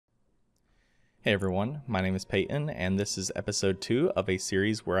Hey everyone, my name is Peyton, and this is episode 2 of a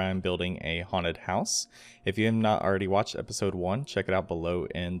series where I'm building a haunted house. If you have not already watched episode 1, check it out below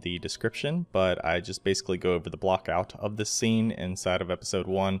in the description, but I just basically go over the block out of the scene inside of episode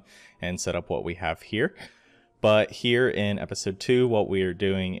 1 and set up what we have here. But here in episode 2, what we are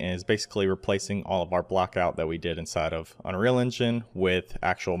doing is basically replacing all of our block out that we did inside of Unreal Engine with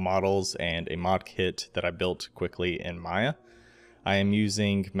actual models and a mod kit that I built quickly in Maya. I am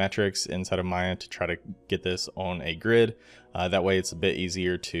using metrics inside of Maya to try to get this on a grid. That way it's a bit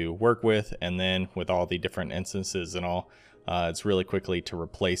easier to work with, and then with all the different instances and all, it's really quickly to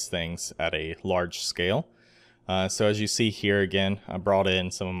replace things at a large scale. So as you see here again, I brought in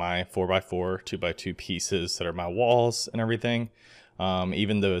some of my 4x4, 2x2 pieces that are my walls and everything.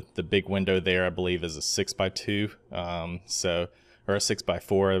 Even the big window there I believe is a 6x2, or a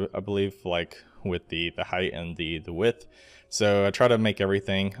 6x4 I believe, like with the height and the width. So I try to make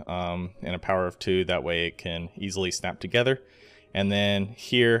everything in a power of 2, that way it can easily snap together. And then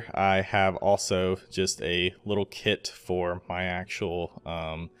here I have also just a little kit for my actual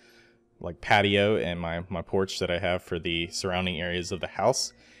like patio and my porch that I have for the surrounding areas of the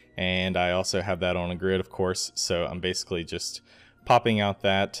house. And I also have that on a grid, of course, so I'm basically just popping out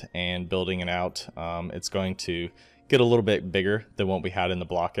that and building it out. It's going to get a little bit bigger than what we had in the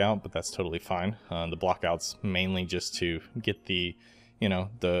block out, but that's totally fine. The block out's mainly just to get the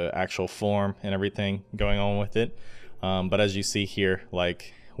actual form and everything going on with it. But as you see here,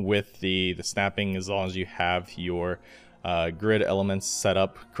 like with the snapping, as long as you have your grid elements set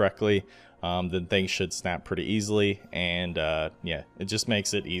up correctly, then things should snap pretty easily. And yeah, it just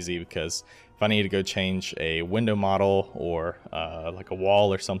makes it easy, because if I need to go change a window model or like a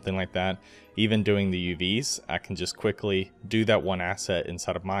wall or something like that, even doing the UVs, I can just quickly do that one asset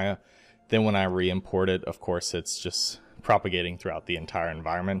inside of Maya. Then when I re-import it, of course, it's just propagating throughout the entire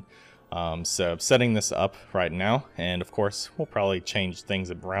environment. So I'm setting this up right now, and of course we'll probably change things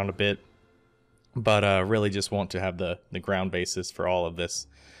around a bit, but really just want to have the ground basis for all of this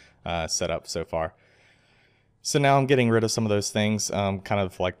set up so far. So now I'm getting rid of some of those things, kind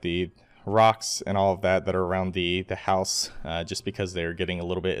of like the rocks and all of that are around the house, just because they're getting a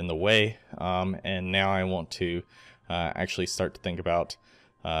little bit in the way. And now I want to actually start to think about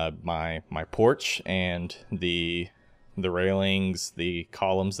my porch and the railings, the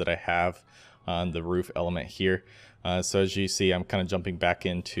columns that I have on the roof element here. So as you see, I'm kind of jumping back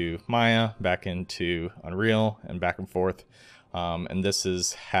into Maya, back into Unreal, and back and forth. And this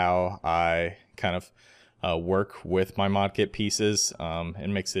is how I kind of work with my mod kit pieces. It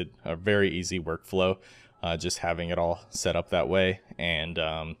makes it a very easy workflow, just having it all set up that way. And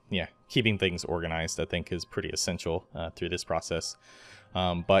yeah, keeping things organized I think is pretty essential through this process.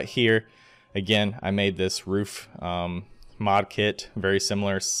 But here again, I made this roof mod kit, very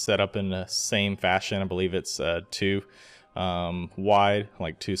similar, set up in the same fashion. I believe it's 2 wide,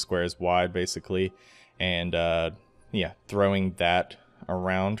 like 2 squares wide basically. And yeah, throwing that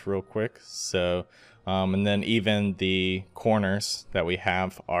around real quick. So and then even the corners that we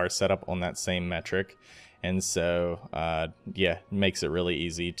have are set up on that same metric. And so yeah, it makes it really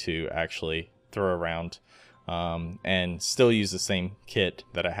easy to actually throw around and still use the same kit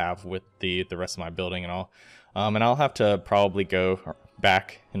that I have with the rest of my building and all. And I'll have to probably go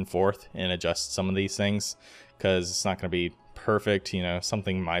back and forth and adjust some of these things, because it's not going to be perfect.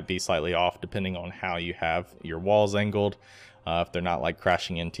 Something might be slightly off depending on how you have your walls angled. If they're not like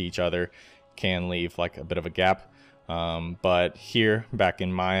crashing into each other, can leave like a bit of a gap. But here back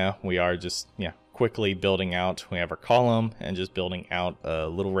in Maya, we are just quickly building out. We have our column and just building out a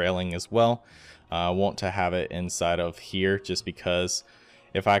little railing as well. Want to have it inside of here, just because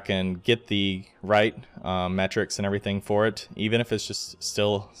if I can get the right metrics and everything for it, even if it's just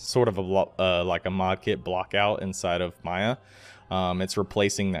still sort of like a mod kit block out inside of Maya, it's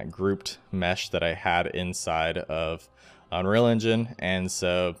replacing that grouped mesh that I had inside of Unreal Engine. And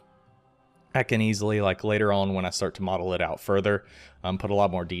so I can easily, like later on when I start to model it out further, put a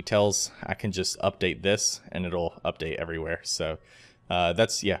lot more details, I can just update this and it'll update everywhere. So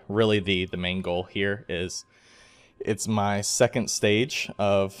that's really the main goal here. Is it's my second stage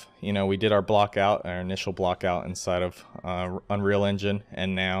of, we did our block out, our initial block out inside of Unreal Engine,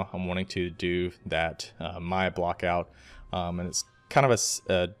 and now I'm wanting to do that Maya block out. And it's kind of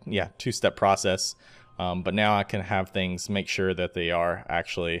a 2-step process. But now I can have things, make sure that they are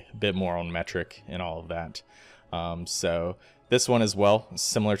actually a bit more on metric and all of that. So this one as well,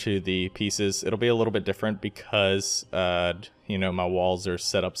 similar to the pieces, it'll be a little bit different because, my walls are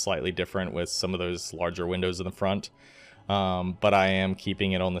set up slightly different with some of those larger windows in the front. But I am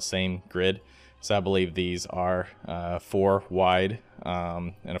keeping it on the same grid. So I believe these are 4 wide,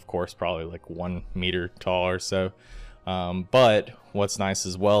 and of course probably like 1 meter tall or so. But what's nice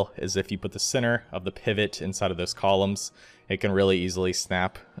as well is if you put the center of the pivot inside of those columns, it can really easily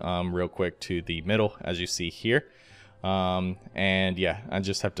snap real quick to the middle, as you see here. And yeah, I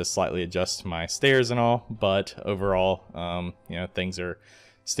just have to slightly adjust my stairs and all, but overall, you know, things are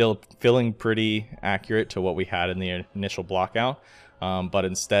still feeling pretty accurate to what we had in the initial block out. But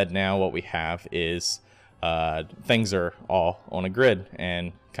instead now what we have is things are all on a grid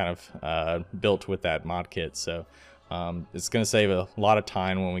and kind of built with that mod kit. So it's going to save a lot of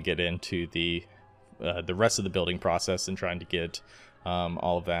time when we get into the rest of the building process and trying to get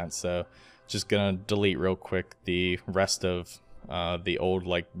all of that. So just gonna delete real quick the rest of the old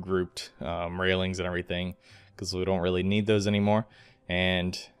like grouped railings and everything, because we don't really need those anymore.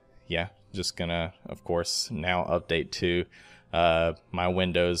 And yeah, just gonna of course now update to my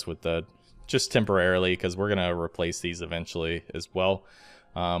windows with the just temporarily, because we're gonna replace these eventually as well.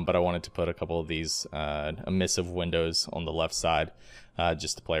 But I wanted to put a couple of these emissive windows on the left side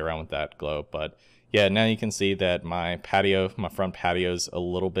just to play around with that glow. But yeah, now you can see that my front patio is a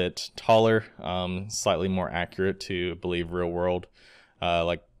little bit taller, slightly more accurate to, I believe, real world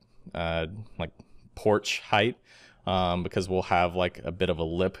like porch height, because we'll have like a bit of a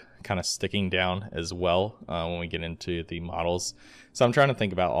lip kind of sticking down as well when we get into the models. So I'm trying to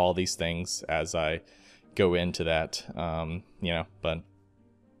think about all these things as I go into that, you know. But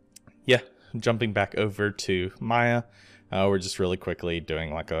yeah, jumping back over to Maya, we're just really quickly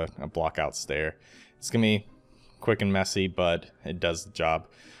doing like a block out stair. It's gonna be quick and messy, but it does the job.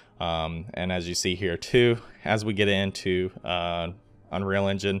 And as you see here too, as we get into Unreal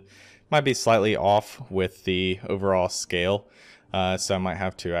Engine, might be slightly off with the overall scale. So I might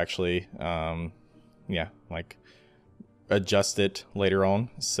have to actually, yeah, like adjust it later on.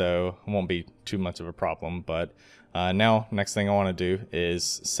 So it won't be too much of a problem. But now, next thing I want to do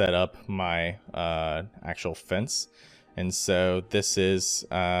is set up my actual fence. And so this is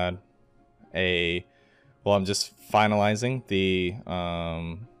well, I'm just finalizing the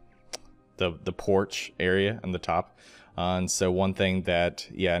porch area on the top. And so one thing that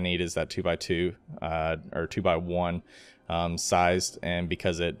I need is that 2x2 or 2x1 sized, and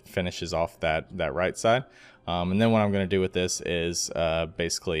because it finishes off that right side. And then what I'm going to do with this is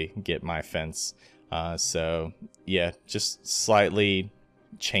basically get my fence. So yeah, just slightly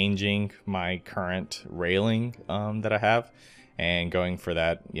changing my current railing that I have, and going for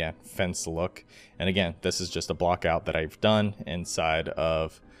that fence look. And again, this is just a block out that I've done inside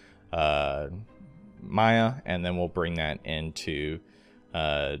of Maya, and then we'll bring that into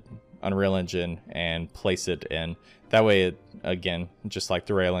Unreal Engine and place it in. That way, it, again, just like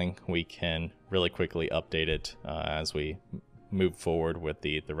the railing, we can really quickly update it as we move forward with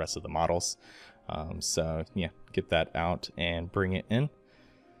the rest of the models. So yeah, get that out and bring it in.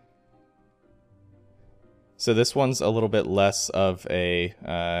 So this one's a little bit less of a,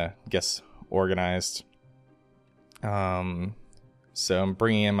 I guess, organized. So I'm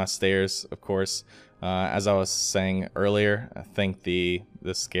bringing in my stairs, of course. As I was saying earlier, I think the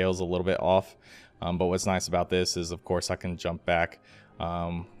scale's a little bit off. But what's nice about this is, of course, I can jump back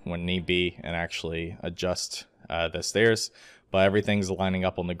when need be and actually adjust the stairs. But everything's lining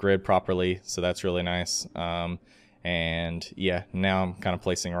up on the grid properly, so that's really nice. And yeah, now I'm kind of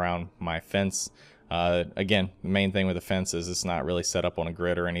placing around my fence. Again, the main thing with the fence is it's not really set up on a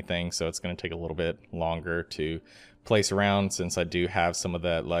grid or anything, so it's going to take a little bit longer to place around, since I do have some of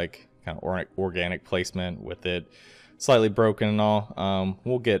that like kind of organic placement with it slightly broken and all.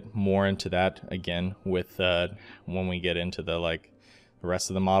 We'll get more into that again with when we get into the rest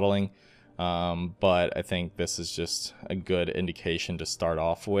of the modeling. But I think this is just a good indication to start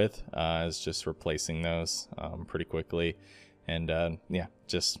off with, is just replacing those pretty quickly. And yeah,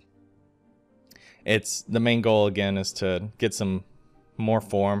 just it's the main goal again is to get some more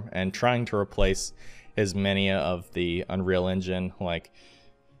form and trying to replace as many of the Unreal Engine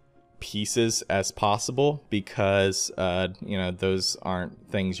pieces as possible, because you know, those aren't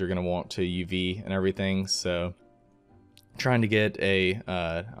things you're going to want to UV and everything. So trying to get a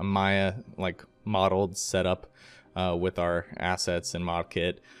Maya modeled setup with our assets and mod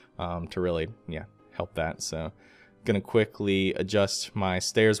kit to really help that. So gonna quickly adjust my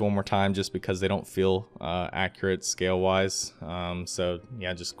stairs one more time just because they don't feel accurate scale wise. So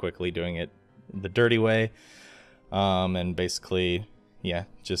yeah, just quickly doing it the dirty way, and basically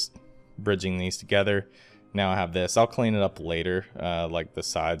just bridging these together. Now I have this. I'll clean it up later, like the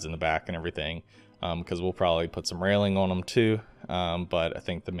sides and the back and everything, because we'll probably put some railing on them too. But I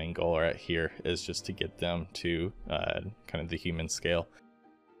think the main goal right here is just to get them to kind of the human scale.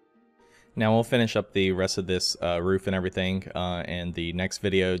 Now we'll finish up the rest of this roof and everything in the next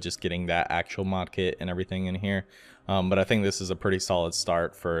video, just getting that actual mod kit and everything in here. But I think this is a pretty solid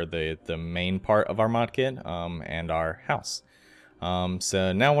start for the main part of our mod kit and our house.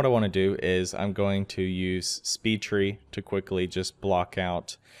 So now what I want to do is I'm going to use speed tree to quickly just block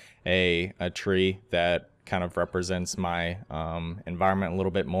out a tree that kind of represents my environment a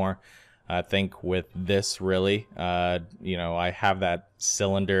little bit more. I think with this really, you know, I have that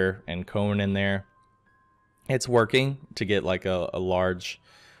cylinder and cone in there. It's working to get like a large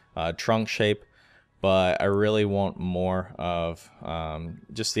trunk shape, but I really want more of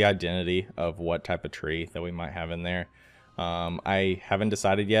just the identity of what type of tree that we might have in there. I haven't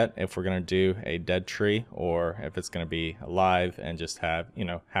decided yet if we're going to do a dead tree or if it's going to be alive and just have, you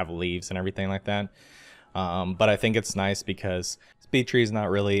know, have leaves and everything like that. But I think it's nice because speed tree is not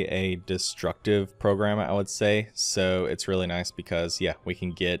really a destructive program, I would say. So it's really nice because, yeah, we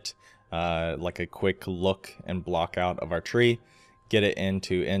can get like a quick look and block out of our tree, get it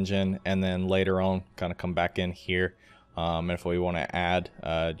into engine, and then later on kind of come back in here. If we want to add,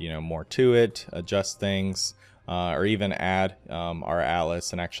 you know, more to it, adjust things, or even add our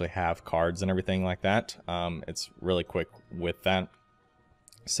atlas and actually have cards and everything like that. It's really quick with that.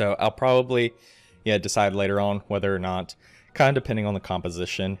 So I'll probably, yeah, decide later on whether or not, kind of depending on the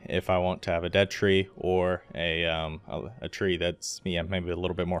composition, if I want to have a dead tree or a tree that's, yeah, maybe a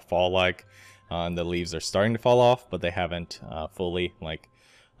little bit more fall-like. And the leaves are starting to fall off, but they haven't fully like,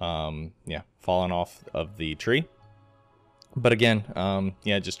 yeah, fallen off of the tree. But again,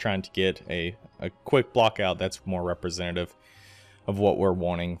 yeah, just trying to get a quick block out that's more representative of what we're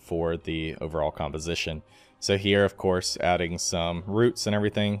wanting for the overall composition. So here, of course, adding some roots and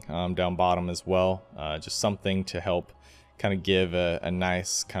everything down bottom as well, just something to help kind of give a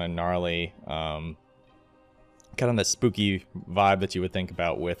nice kind of gnarly, kind of the spooky vibe that you would think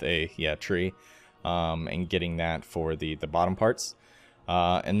about with a tree, and getting that for the bottom parts.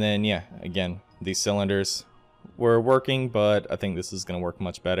 And then, yeah, again, these cylinders were working, but I think this is going to work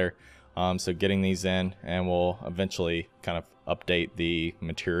much better. So getting these in, and we'll eventually kind of update the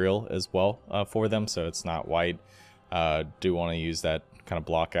material as well for them, so it's not white. Do want to use that kind of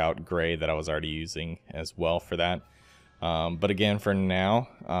block out gray that I was already using as well for that. But again, for now,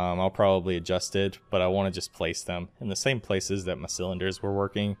 I'll probably adjust it, but I want to just place them in the same places that my cylinders were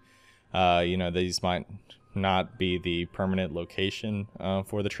working. You know, these might not be the permanent location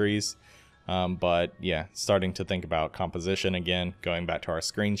for the trees. But yeah, starting to think about composition again, going back to our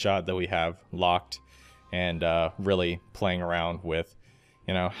screenshot that we have locked, and really playing around with,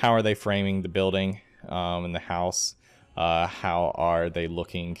 you know, how are they framing the building and the house? How are they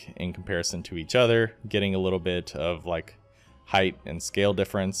looking in comparison to each other? Getting a little bit of like height and scale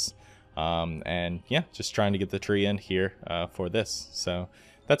difference. And yeah, just trying to get the tree in here for this. So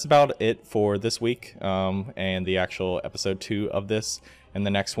that's about it for this week and the actual episode 2 of this. And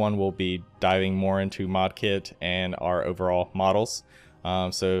the next one will be diving more into ModKit and our overall models.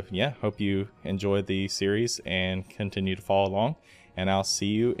 So yeah, hope you enjoyed the series and continue to follow along. And I'll see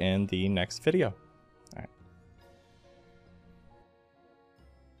you in the next video.